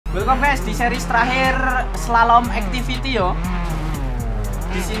Welcome guys di series terakhir Slalom Activity yo.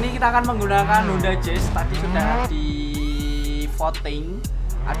 Di sini kita akan menggunakan Honda Jazz. Tadi sudah di voting.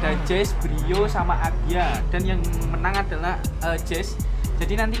 Ada Jazz, Brio sama Agia dan yang menang adalah Jazz.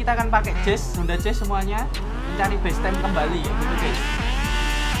 Jadi nanti kita akan pakai Jazz, Honda Jazz semuanya mencari base time kembali ya gitu guys.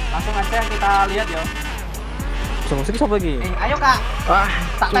 Langsung aja kita lihat yo. Musik siapa lagi? Ayo kak.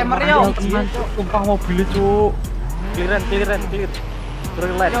 Tak timer yo. Tumpah mobilnya cuk. Clear.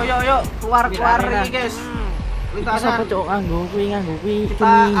 Yo keluar ini guys. Lintasan. Nganggo kuwi.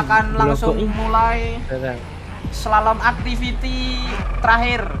 Kita akan langsung mulai Slalom Activity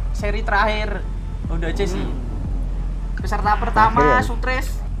terakhir, seri terakhir Honda Jazz sih. Peserta pertama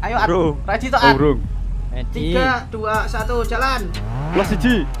Sutres. Ayo Ad. Raji to Ad. 3, 2, 1 jalan. Plus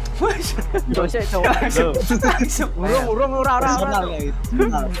 1. Urung ora.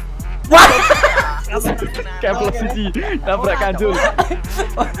 Wah. Kayak plus 1 nabrak kanjul.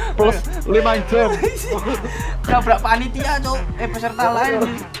 Plus 5 jam. Nabrak panitia, Cuk. Peserta lain.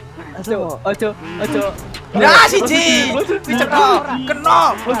 Ojo. Ya siji. Dicetok.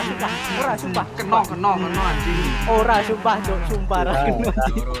 Kena. Ora sumpah. Kena anjing. Ora sumpah, Cuk. Sumpah ra kena.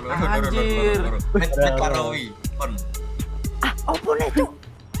 Anjir. Parawi. Pon. Opo nek, Cuk?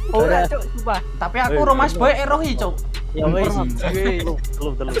 Ora, Cuk, sumpah. Tapi aku Romas Boy erohi, Cuk. Ya wis. Telur.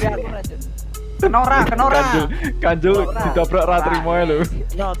 Kena ora. Kanjul didobrak ra trimo lho.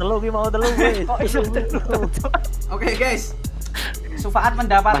 Yo, telu ki mau telu wis. Kok iso telu. Oke, guys. Sufaat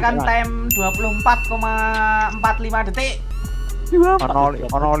mendapatkan time 24,45 detik.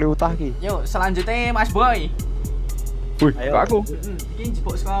 Ono liutah ki. Yuk, selanjutnya Mas Boy. Wih, aku. Iki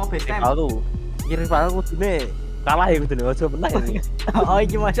jebuk saka base time. Aku. Kirim aku dene kalah ya kudune aja menang iki. Oh,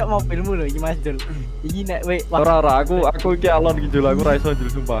 iki masuk mobilmu lho, iki Mas Jul. Iki nek we ora aku iki alon iki Jul, aku ra iso Jul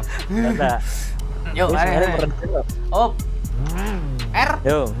sumpah. Enggak. Yuk, ayo. Op. R.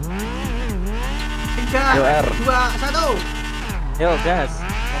 Yo. 3, 2, 1. Yo, gas.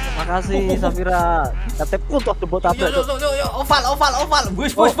 Makasih Safira. Katepku tuh debot tabrak. Yo, oval.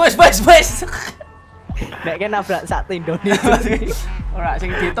 Bus. Nek kene nabrak sak tendone. Ora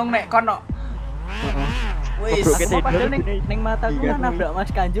sing diitung nek kono. Wis, padahal ning mataku kan nabrak Mas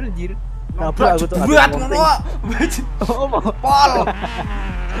Kanjul anjir. Nabrak aku tuh. Buat ngono. Pol.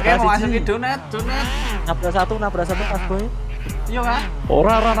 Oke, mau masuki donat. Nabrak satu Mas Boy. Iya kan?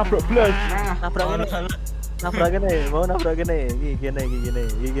 Ora nabrak blas. Nabrak kene, mau nabrak kene. Iki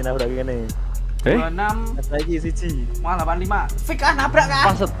nabrak kene. 26 lagi siji. Wah, 85. Fik ah nabrak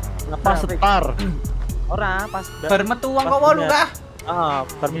kah? Pas setar. Ora, pas bar metu wong kok 8 kah?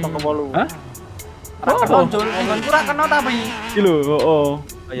 Bar metu ke 8. Hah? Ora konjol, nggonku ora kena tapi. Iki lho, heeh.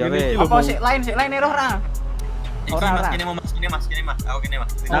 Ya wis. Apa sik lain error ora? Ora. Mas kene mas. Aku kene mas.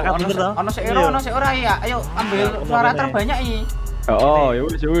 Ono sik error, ono sik ora ya. Ayo ambil suara terbanyak iki. Oh, ya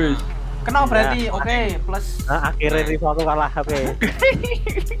wis. Kena berarti, oke, plus. Akhirnya rival aku kalah, oke.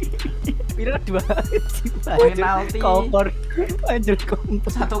 Pira 2 penalti. Cover. Anjir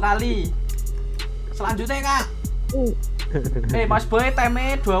kompor. 1 kali. Selanjutnya, Kak. Mas Boy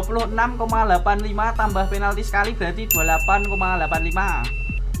time 26,85 tambah penalti sekali berarti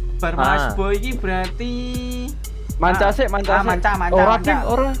 28,85. Bar Mas Boy ini berarti manca. Ora.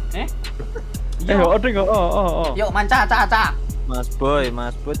 Yuk manca. Mas Boy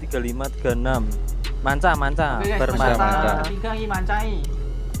 35 36. Manca. Bar manca. 3 iki mancai.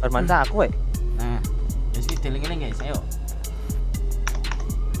 Bar manca aku Nah, wis iki deling-eling guys, ayo.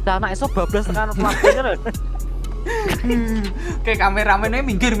 Anak iso bablas tekan pelakunya lho. Oke, kameramennya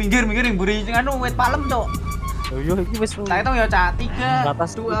minggir mburi sing anu wit palem, Cok. Yo iki wis. Tak hitung ya, Cak. 3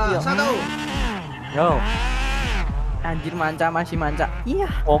 2 1. Yo. Anjir masih manca. Iya.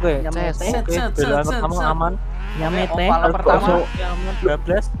 Oke, kamu aman. Nyamete pertama.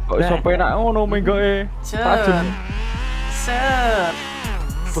 Bablas. Kok iso penak ngono menggoke. Tajem. Set.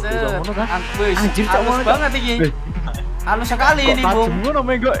 Anjir halus banget iki. Halus sekali ini, Bung. Ngono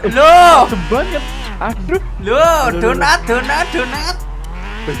menggoke. Loh, jemban kan. Aduh. Loh, donat.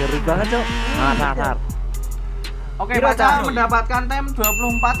 Bener banget, Cok. Nah. Oke, Baca mendapatkan time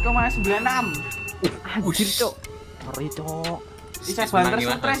 24,96. Anjir, Cok. Ngeri, Cok. Bisa banter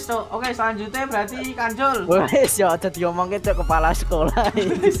stres, Cok. Oke, selanjutnya berarti Kanjul. Wes, ya aja diomongke Cok kepala sekolah.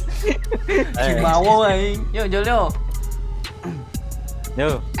 Gimawo aing. Yuk, Jul yo.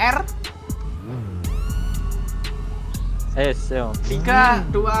 Yo. R. Yo. 3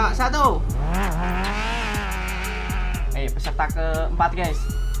 2 1. Peserta keempat, guys.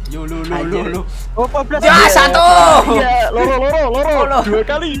 Yo lu. Oh, 14. Ya, 1. Iya, loro. Dua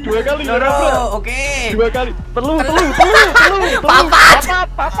kali. Loro, oke. 2 kali. Telu. Papat.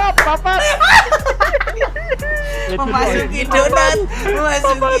 Papat. Memasuki donat.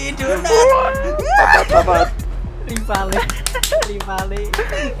 Papat. Rivale.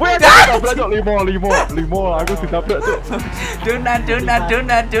 Wih, tabrak cok 5 aku ditabrak cok. Donat.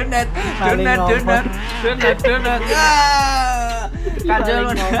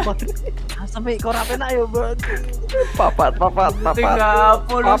 Kanjel Sampai korap enak ya, Bro. Papat.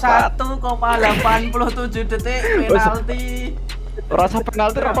 31,87 detik penalti. Rasa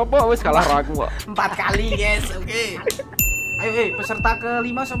penalti apa-apa wis kalah aku kok. 4 kali, guys. Oke. Ayo, peserta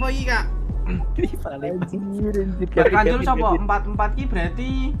kelima sapa iki, Kak? Rivale. Kanjel sapa? 44 ki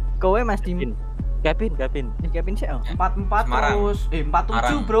berarti Kowe Mas Dim. Kevin. Kevin sih. 44 terus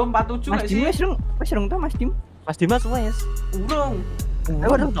 47, Bro. 47 Mas gak Dim sih? wis rung Mas Dim. Mas Dimas wes. Urung.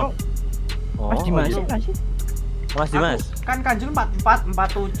 Mas Dimas sih. Mas Dimas. Kan Kanjel 44,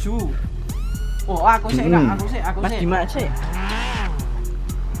 47. Oh, aku sih, Kak. Aku Mas sih. Dimas sih.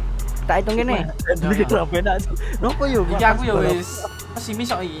 Tak hitung kene. Dulu kita beda. Nopo yo? Iki aku ya wis pesimis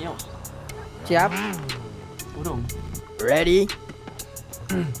kok iki yo. Siap. Urung. Ready.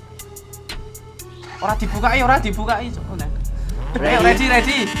 Ora dibukai. Oh, nah. Ayo, ready. 1,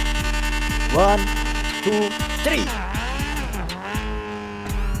 2, 3.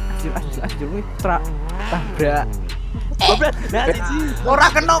 Asjul wih tabrak.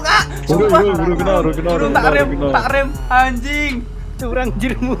 Ora kena, Kak. Urung tak rem anjing. Curang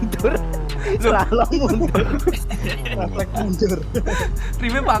jir mundur. Slalom mundur. Refleks mundur.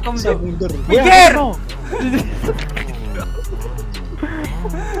 Rime pakem tuh. Mundur. Mikir.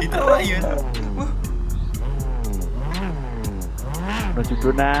 Itu Ryan. Menuju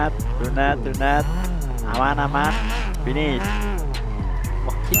donat. Aman. Finish.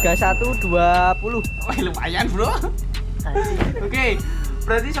 31-20. Wah, lumayan, Bro. Oke.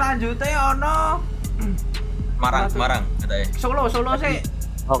 Berarti selanjutnya ono Semarang katanya. Solo sih.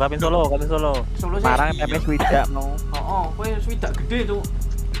 Oh, Kevin Solo. Solo sih. Marang PP swidak mau. Oh, kowe swidak gede tuh.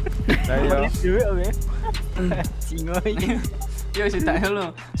 Ayo. Dhewe oke. Singo iki. Yo swidak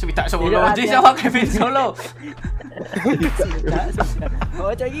Solo aja sama Kevin Solo. Oh,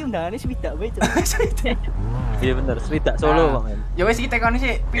 cok iki undangane swidak wae, cok. Iya bener, swidak Solo, Bang. Ya wis iki tekoni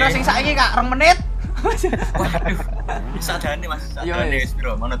sih. Piro sing saiki, Kak? 2 menit. Waduh. Sadane Mas. Sadane wis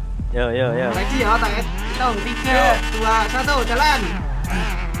piro manut. Yo. Ready ya, tak hitung 3, 2, 1, jalan.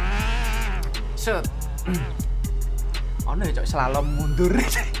 Shoot. Ono ya cok slalom mundur.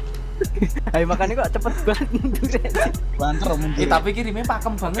 Ayo makanya kok cepet banget mundur. Banter mundur. Tapi kirimnya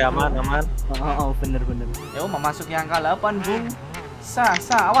pakem banget. Aman. Oh, bener. Ya memasuki angka 8, Bung.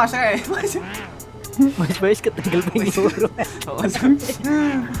 Awas Mas ketinggal pengen.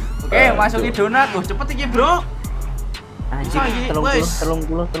 Oke, masuki donat. Cepet iki, Bro. Anjir,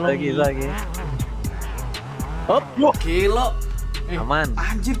 30. Lagi. Hop, Gila. Aman.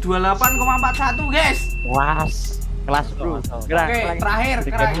 Anjir 28,41, guys. Was. Kelas, Bro. Oke, terakhir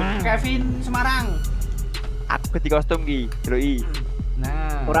Kevin Semarang. Aku di kostum ki, Droi.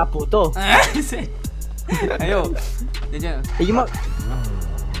 Nah. ora butuh. Ayo. Jajan. Iki mau.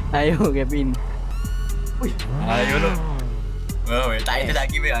 Ayo, Kevin. Ayo lo. Oh, tak itu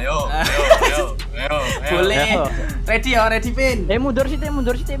lagi be, ayo. Boleh. Ready, Pin. Mundur sih, Pin.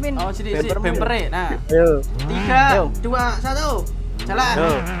 Oh, sini bemper. Nah. Ayo. 3, 2, 1. Jalan.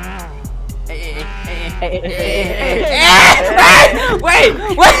 Wait.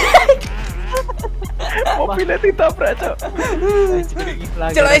 Mobilnya ditabrak, Cok.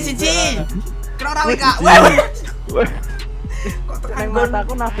 Celok siji. Kena rawe, Kak. Kok tekan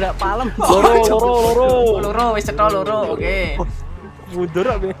mataku nabrak palem. Loro, wis cetha loro. Oke. Mundur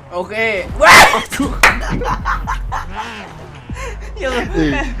abe. Oke. Wah. Yo.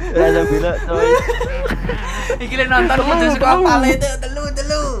 Rasa bila, coy. Iki le nonton kudu saka pale itu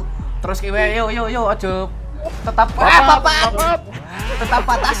telu. Terus kowe yo aja tetap tetap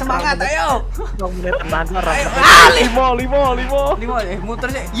patah semangat ayo. 2 menit tenaga. Limo muter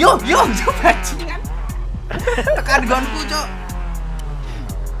sih. Yo bajingan. Tekan gonku, Cok.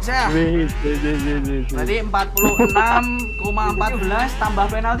 Saya. Tadi 46,14 tambah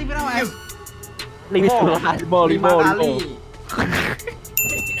penalti berapa, Mas? 5 kali.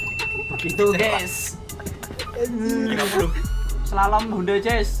 Begitu, guys. Slalom Honda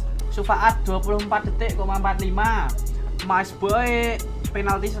Jazz Sufaat 24 detik,45. Mas Boy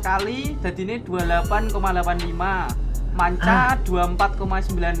penalti sekali dadine 28,85. Manca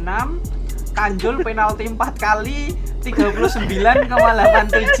 24,96. Kanjul penalti 4 kali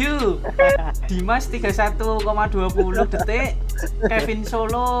 39,87. Dimas 31,20 detik. Kevin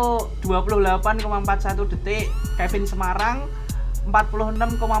Solo 28,41 detik. Kevin Semarang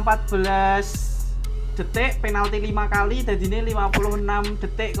 46,14 detik. Penalti 5 kali dadine 56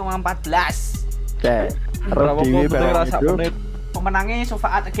 detik,14. Berapa Dewi penting barang rasa itu. menit. Pemenangnya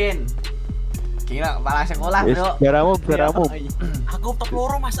Sofaat again. Gila, kepala sekolah, Wis, Bro. garamu. Aku top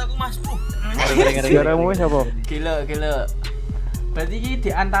loro Mas, aku Mas. Garamu siapa? Gila. Berarti ini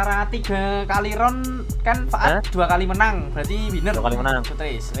di antara 3 kali round kan Faat 2 kali menang. Berarti winner. 2 kali menang.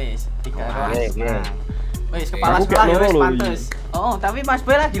 Wis, 3 Oke, round. oke. menang. Wis, kepala Aku sekolah kayak ya wis loro loh, pantes. Oh, tapi Mas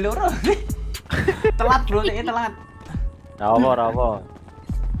Boy lagi loro. Telat, Bro, ini telat. Apa?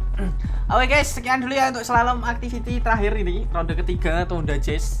 Oke guys, sekian dulu ya untuk slalom activity terakhir ini, ronde ketiga Honda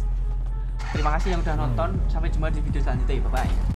Jazz. Terima kasih yang udah nonton. Sampai jumpa di video selanjutnya. Bye bye.